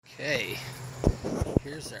Okay,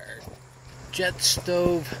 here's our jet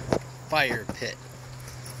stove fire pit,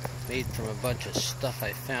 made from a bunch of stuff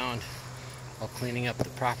I found while cleaning up the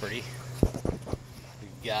property.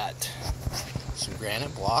 We've got some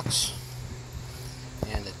granite blocks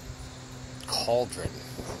and a cauldron.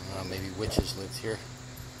 Maybe witches lived here.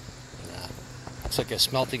 Looks like a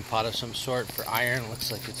smelting pot of some sort for iron.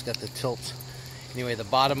 Looks like it's got the tilt. Anyway, the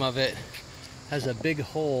bottom of it has a big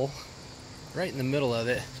hole right in the middle of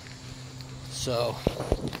it. So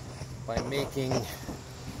by making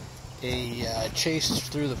a chase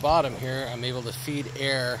through the bottom here, I'm able to feed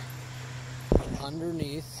air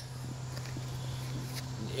underneath.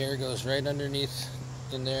 And the air goes right underneath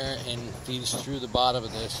in there and feeds through the bottom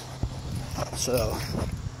of this. So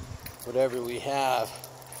whatever we have,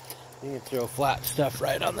 you can throw flat stuff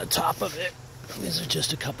right on the top of it. These are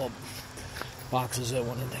just a couple boxes I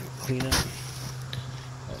wanted to clean up.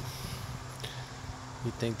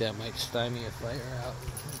 You'd think that might stymie a fire out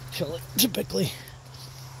and kill it, typically.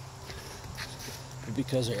 But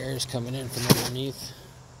because the air is coming in from underneath.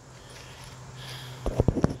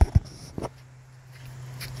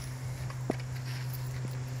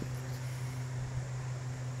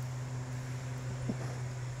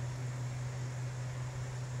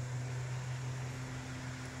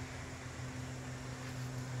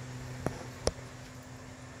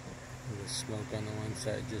 The smoke on the one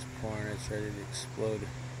side just pouring, it's ready to explode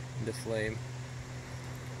into flame.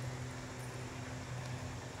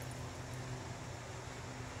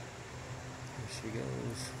 There she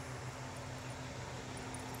goes.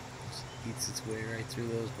 Just eats its way right through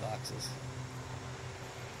those boxes.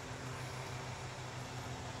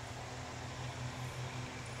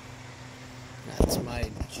 That's my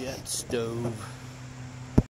jet stove.